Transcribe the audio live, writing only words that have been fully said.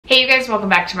Hey you guys, welcome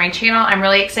back to my channel. I'm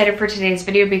really excited for today's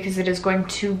video because it is going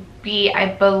to be,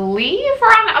 I believe, we're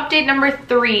on update number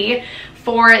 3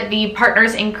 for the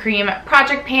Partners in Cream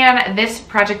project pan. This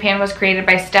project pan was created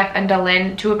by Steph and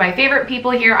DaLin, two of my favorite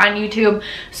people here on YouTube.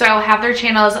 So I will have their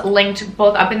channels linked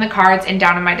both up in the cards and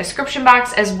down in my description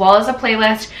box, as well as a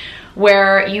playlist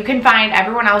where you can find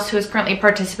everyone else who is currently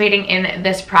participating in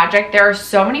this project. There are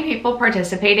so many people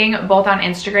participating both on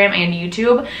Instagram and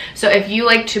YouTube. So if you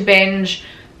like to binge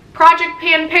project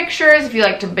pan pictures, if you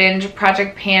like to binge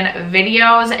project pan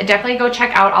videos, definitely go check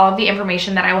out all of the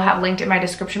information that I will have linked in my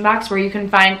description box where you can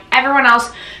find everyone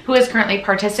else who is currently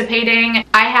participating.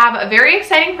 I have a very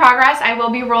exciting progress. I will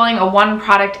be rolling one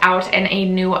product out and a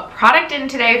new product in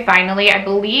today finally. I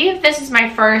believe this is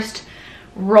my first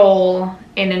roll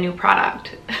in a new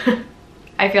product.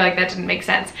 I feel like that didn't make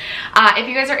sense. If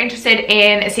you guys are interested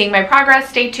in seeing my progress,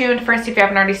 stay tuned. First, if you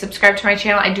haven't already subscribed to my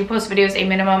channel, I do post videos a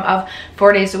minimum of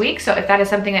 4 days a week. So if that is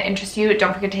something that interests you,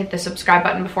 don't forget to hit the subscribe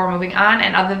button before moving on.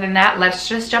 And other than that, let's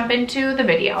just jump into the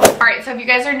video. All right, so if you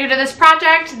guys are new to this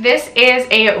project, this is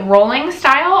a rolling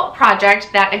style project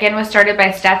that again was started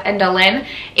by Steph and DaLin.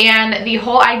 And the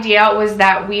whole idea was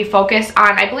that we focus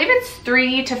on, I believe it's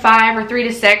 3 to 5 or 3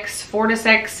 to 6, 4 to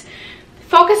 6,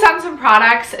 focus on some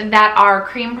products that are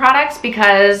cream products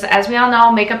because, as we all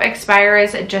know, makeup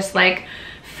expires just like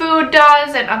food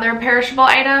does and other perishable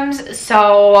items.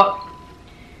 So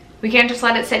we can't just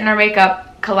let it sit in our makeup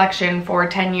collection for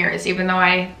 10 years, even though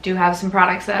I do have some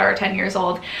products that are 10 years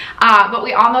old. But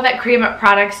we all know that cream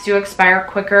products do expire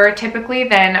quicker typically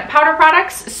than powder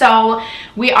products. So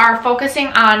we are focusing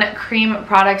on cream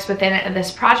products within this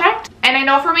project. And I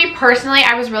know for me personally,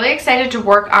 I was really excited to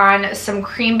work on some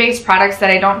cream-based products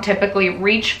that I don't typically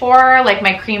reach for, like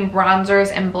my cream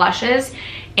bronzers and blushes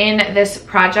in this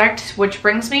project, which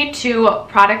brings me to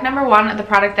product number 1, the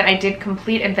product that I did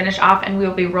complete and finish off and we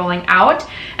will be rolling out.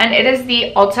 And it is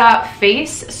the Ulta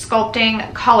Face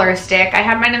Sculpting Color Stick. I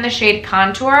had mine in the shade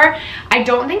Contour. I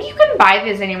don't think you can buy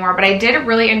these anymore, but I did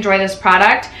really enjoy this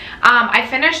product. I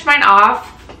finished mine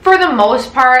off. For the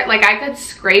most part, like I could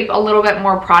scrape a little bit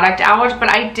more product out, but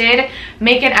I did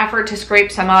make an effort to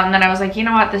scrape some out, and then I was like, you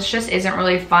know what, this just isn't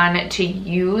really fun to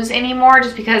use anymore,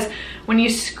 just because when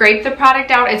you scrape the product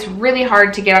out, it's really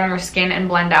hard to get on your skin and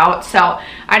blend out. So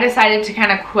I decided to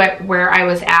kind of quit where I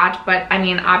was at, but I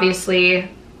mean,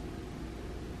 obviously,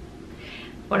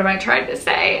 what am I trying to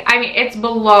say? I mean, it's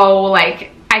below, like,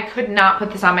 I could not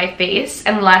put this on my face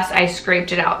unless I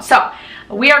scraped it out. So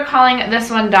we are calling this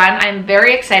one done. I'm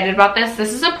very excited about this.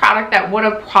 This is a product that would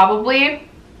have probably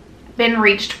been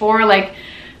reached for like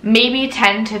maybe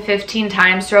 10 to 15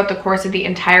 times throughout the course of the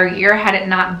entire year had it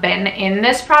not been in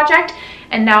this project.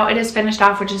 And now it is finished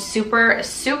off, which is super,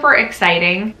 super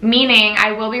exciting, meaning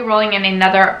I will be rolling in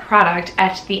another product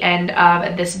at the end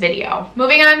of this video.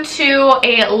 Moving on to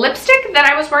a lipstick that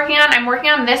I was working on. I'm working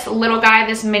on this little guy,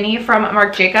 this mini from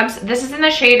Marc Jacobs. This is in the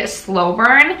shade Slow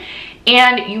Burn.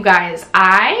 And you guys,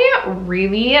 I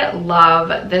really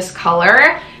love this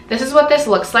color. This is what this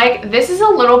looks like. This is a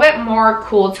little bit more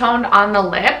cool toned on the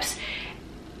lips.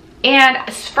 And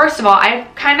first of all,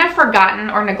 I've kind of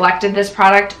forgotten or neglected this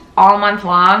product all month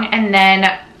long. And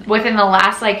then within the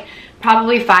last like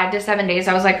probably 5 to 7 days,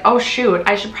 I was like, oh shoot,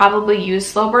 I should probably use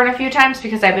Slow Burn a few times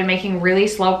because I've been making really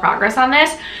slow progress on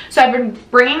this. So I've been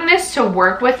bringing this to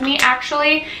work with me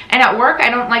actually. And at work,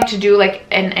 I don't like to do like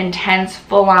an intense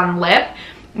full-on lip,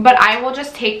 but I will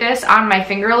just take this on my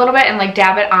finger a little bit and like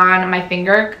dab it on my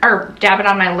finger or dab it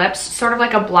on my lips, sort of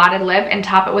like a blotted lip, and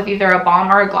top it with either a balm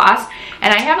or a gloss.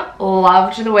 And I have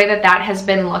loved the way that that has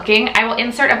been looking. I will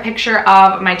insert a picture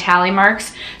of my tally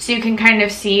marks so you can kind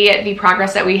of see the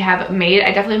progress that we have made.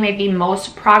 I definitely made the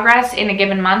most progress in a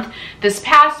given month this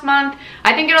past month.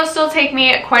 I think it'll still take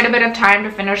me quite a bit of time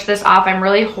to finish this off. I'm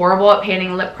really horrible at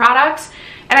panning lip products.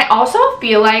 And I also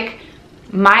feel like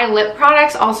my lip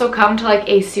products also come to like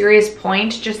a serious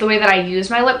point, just the way that I use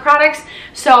my lip products.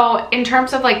 So in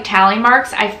terms of like tally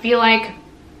marks, I feel like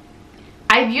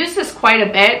I've used this quite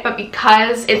a bit, but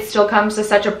because it still comes to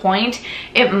such a point,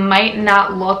 it might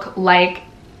not look like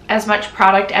as much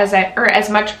product as as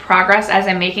much progress as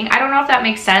I'm making. I don't know if that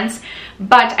makes sense,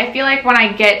 but I feel like when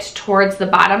I get towards the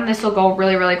bottom, this will go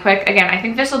really, really quick. Again, I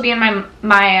think this will be in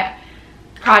my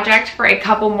project for a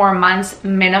couple more months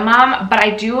minimum, but I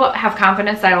do have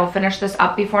confidence that I will finish this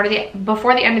up before the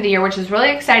end of the year, which is really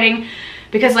exciting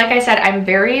because, like I said, I'm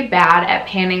very bad at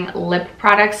panning lip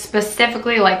products,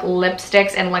 specifically like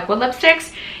lipsticks and liquid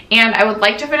lipsticks, and I would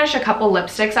like to finish a couple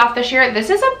lipsticks off this year. This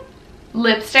is a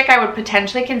lipstick I would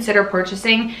potentially consider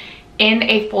purchasing in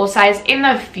a full size in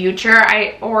the future,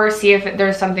 or see if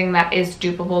there's something that is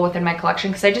dupable within my collection,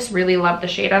 because I just really love the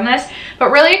shade on this. But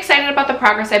really excited about the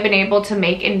progress I've been able to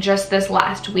make in just this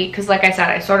last week, because like I said,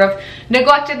 I sort of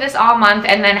neglected this all month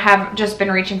and then have just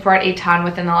been reaching for it a ton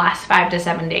within the last 5 to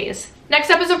 7 days. Next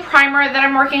up is a primer that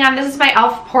I'm working on. This is my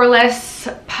e.l.f.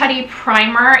 Poreless Putty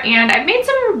Primer, and I've made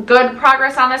some good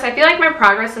progress on this. I feel like my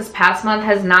progress this past month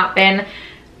has not been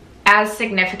as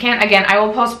significant. Again, I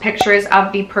will post pictures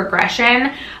of the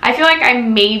progression. I feel like I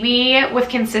maybe, with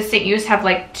consistent use, have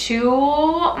like 2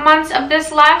 months of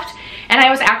this left, and I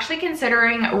was actually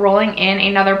considering rolling in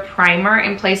another primer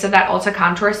in place of that Ulta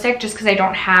contour stick, just because I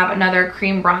don't have another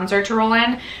cream bronzer to roll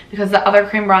in, because the other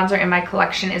cream bronzer in my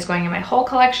collection is going in my whole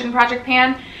collection project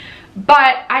pan.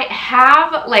 But I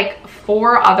have like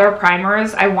 4 other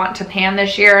primers I want to pan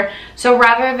this year, so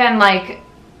rather than like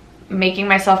making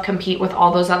myself compete with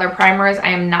all those other primers, I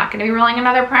am not going to be rolling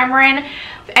another primer in,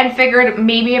 and figured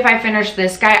maybe if I finish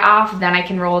this guy off, then I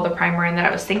can roll the primer in that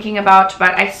I was thinking about.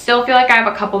 But I still feel like I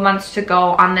have a couple months to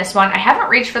go on this one. I haven't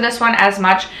reached for this one as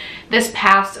much this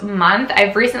past month.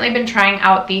 I've recently been trying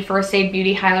out the First Aid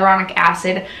Beauty Hyaluronic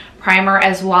Acid primer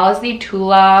as well as the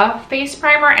Tula face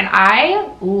primer, and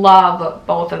I love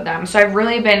both of them. So I've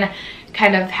really been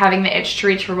kind of having the itch to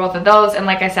reach for both of those. And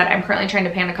like I said, I'm currently trying to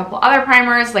pan a couple other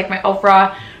primers, like my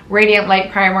Ofra Radiant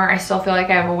Light Primer. I still feel like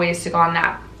I have a ways to go on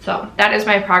that. So that is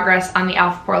my progress on the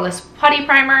e.l.f. Poreless Putty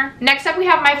Primer. Next up, we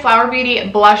have my Flower Beauty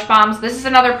Blush Bombs. This is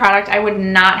another product I would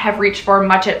not have reached for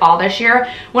much at all this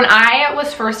year. When I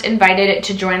was first invited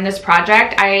to join this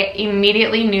project, I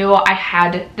immediately knew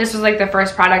this was like the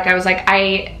first product I was like,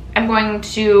 I'm going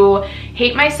to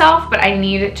hate myself, but I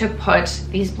need to put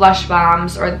these blush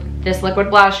bombs or this liquid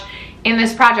blush in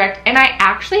this project, and I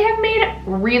actually have made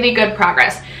really good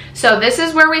progress. So this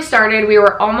is where we started. We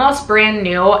were almost brand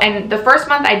new, and the first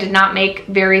month I did not make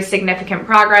very significant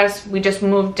progress. We just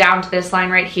moved down to this line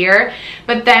right here.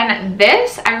 But then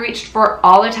this I reached for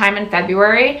all the time in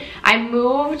February. I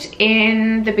moved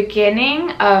in the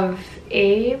beginning of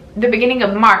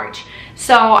March.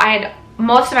 So I had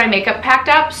most of my makeup packed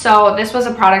up, so this was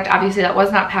a product obviously that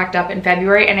was not packed up in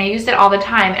February, and I used it all the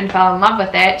time and fell in love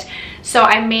with it. So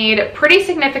I made pretty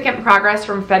significant progress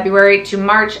from February to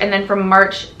March, and then from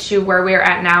March to where we are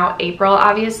at now, April,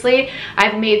 obviously.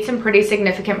 I've made some pretty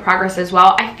significant progress as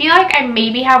well. I feel like I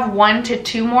maybe have 1 to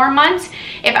 2 more months.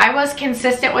 If I was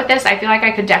consistent with this, I feel like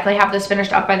I could definitely have this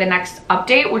finished up by the next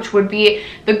update, which would be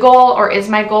the goal, or is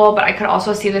my goal, but I could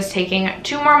also see this taking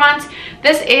 2 more months.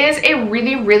 This is a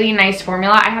really, really nice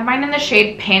formula. I have mine in the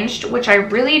shade Pinched, which I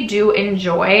really do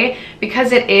enjoy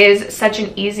because it is such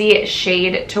an easy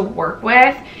shade to work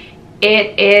with.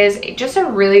 It is just a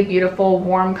really beautiful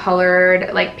warm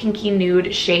colored like pinky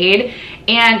nude shade,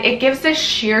 and it gives this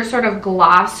sheer sort of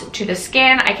gloss to the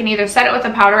skin. I can either set it with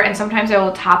a powder, and sometimes I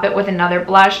will top it with another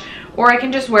blush, or I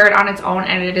can just wear it on its own,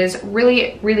 and it is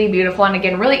really, really beautiful, and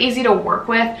again, really easy to work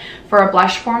with for a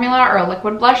blush formula or a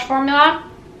liquid blush formula.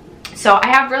 So I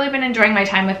have really been enjoying my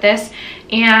time with this,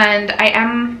 and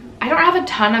I don't have a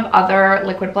ton of other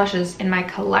liquid blushes in my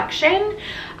collection.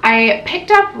 I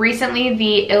picked up recently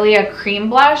the Ilia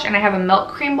Cream Blush, and I have a Milk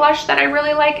Cream Blush that I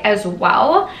really like as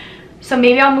well. So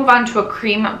maybe I'll move on to a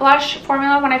cream blush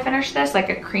formula when I finish this, like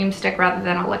a cream stick rather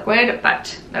than a liquid,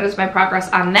 but that is my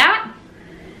progress on that.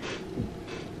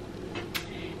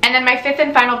 And then my 5th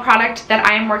and final product that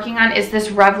I am working on is this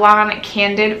Revlon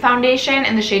Candid Foundation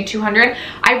in the shade 200.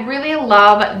 I really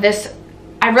love this.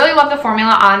 I really love the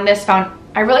formula on this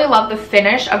I really love the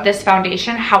finish of this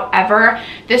foundation. However,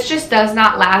 this just does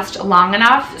not last long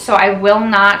enough, so I will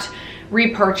not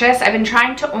repurchase. I've been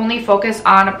trying to only focus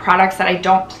on products that I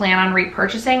don't plan on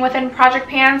repurchasing within project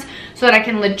pans, so that I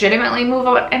can legitimately move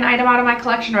an item out of my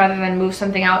collection rather than move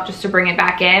something out just to bring it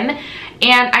back in.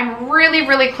 And I'm really,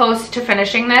 really close to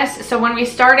finishing this. So when we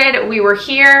started, we were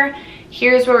here.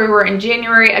 Here's where we were in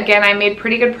January. Again, I made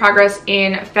pretty good progress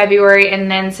in February, and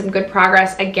then some good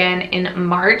progress again in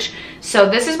March. So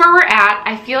this is where we're at.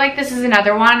 I feel like this is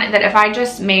another one that if I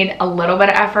just made a little bit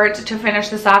of effort to finish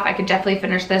this off, I could definitely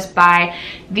finish this by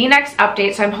the next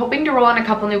update. So I'm hoping to roll in a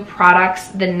couple new products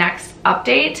the next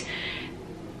update.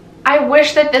 I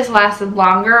wish that this lasted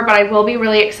longer, but I will be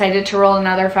really excited to roll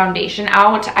another foundation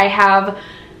out. I have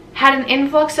had an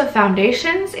influx of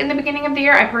foundations in the beginning of the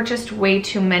year. I purchased way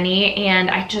too many, and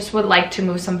I just would like to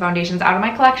move some foundations out of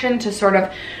my collection to sort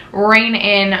of rein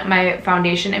in my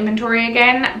foundation inventory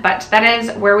again. But that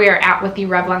is where we are at with the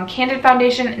Revlon Candid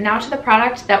Foundation. Now to the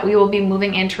product that we will be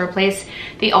moving in to replace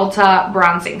the Ulta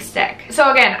Bronzing Stick. So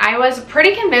again, I was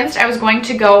pretty convinced I was going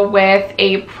to go with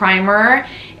a primer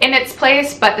in its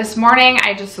place. But this morning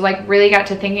I just like really got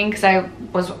to thinking, because I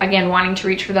was again wanting to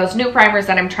reach for those new primers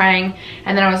that I'm trying,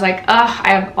 and then I was like, ugh, I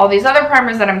have all these other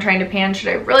primers that I'm trying to pan. Should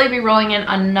I really be rolling in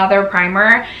another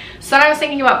primer? So then I was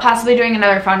thinking about possibly doing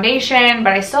another foundation,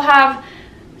 but I still have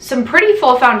some pretty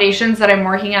full foundations that I'm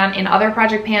working on in other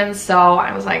project pans, so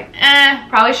I was like,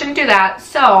 probably shouldn't do that.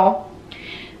 So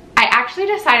I actually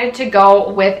decided to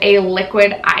go with a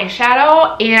liquid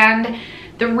eyeshadow, and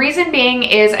the reason being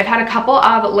is I've had a couple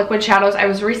of liquid shadows. I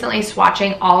was recently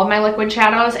swatching all of my liquid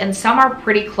shadows, and some are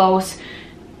pretty close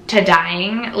to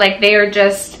dying. Like they are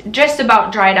just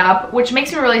about dried up, which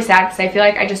makes me really sad because I feel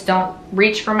like I just don't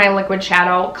reach for my liquid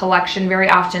shadow collection very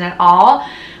often at all.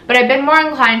 But I've been more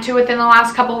inclined to within the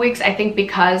last couple weeks, I think,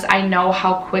 because I know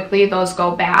how quickly those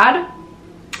go bad.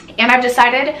 And I've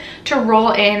decided to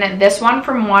roll in this one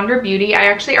from Wander Beauty. I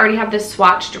actually already have this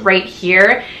swatched right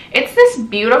here. It's this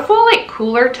beautiful, like,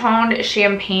 cooler toned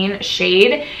champagne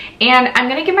shade. And I'm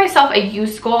going to give myself a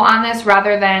use goal on this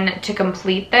rather than to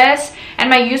complete this. And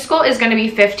my use goal is going to be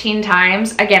 15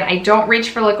 times. Again, I don't reach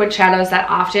for liquid shadows that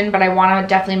often, but I want to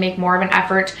definitely make more of an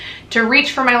effort to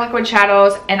reach for my liquid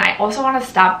shadows. And I also want to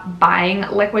stop buying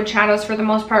liquid shadows for the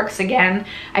most part, because again,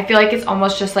 I feel like it's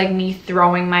almost just like me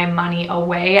throwing my money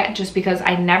away just because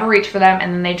I never reach for them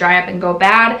and then they dry up and go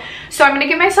bad. So I'm going to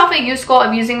give myself a use goal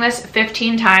of using this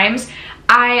 15 times.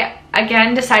 I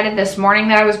again decided this morning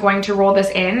that I was going to roll this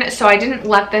in, so I didn't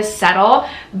let this settle,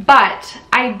 but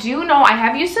I do know I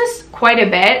have used this quite a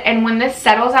bit, and when this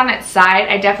settles on its side,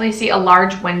 I definitely see a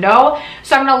large window.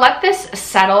 So I'm going to let this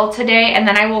settle today, and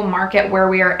then I will mark it where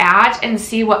we are at and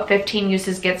see what 15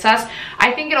 uses gets us.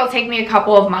 I think it'll take me a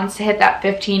couple of months to hit that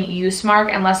 15 use mark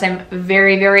unless I'm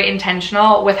very, very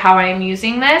intentional with how I'm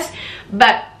using this,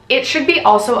 but it should be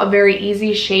also a very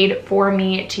easy shade for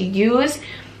me to use.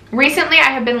 Recently, I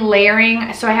have been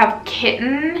layering, so I have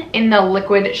Kitten in the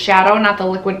liquid shadow, not the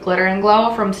liquid glitter and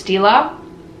glow from Stila.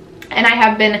 And I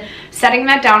have been setting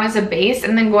that down as a base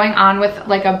and then going on with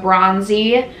like a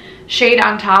bronzy shade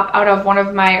on top out of one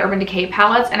of my Urban Decay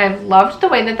palettes. And I've loved the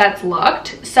way that that's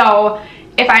looked. So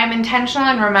if I am intentional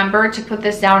and remember to put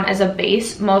this down as a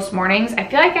base most mornings, I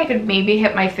feel like I could maybe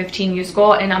hit my 15 use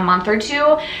goal in a month or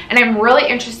two. And I'm really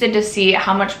interested to see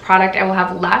how much product I will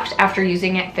have left after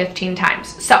using it 15 times.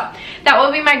 So that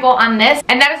will be my goal on this.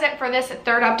 And that is it for this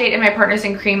third update in my Partners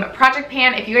in Cream project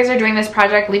pan. If you guys are doing this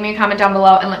project, leave me a comment down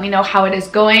below and let me know how it is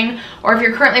going. Or if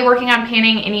you're currently working on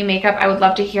panning any makeup, I would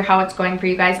love to hear how it's going for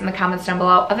you guys in the comments down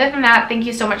below. Other than that, thank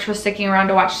you so much for sticking around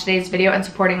to watch today's video and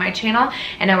supporting my channel.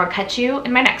 And I will catch you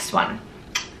in my next one.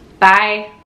 Bye.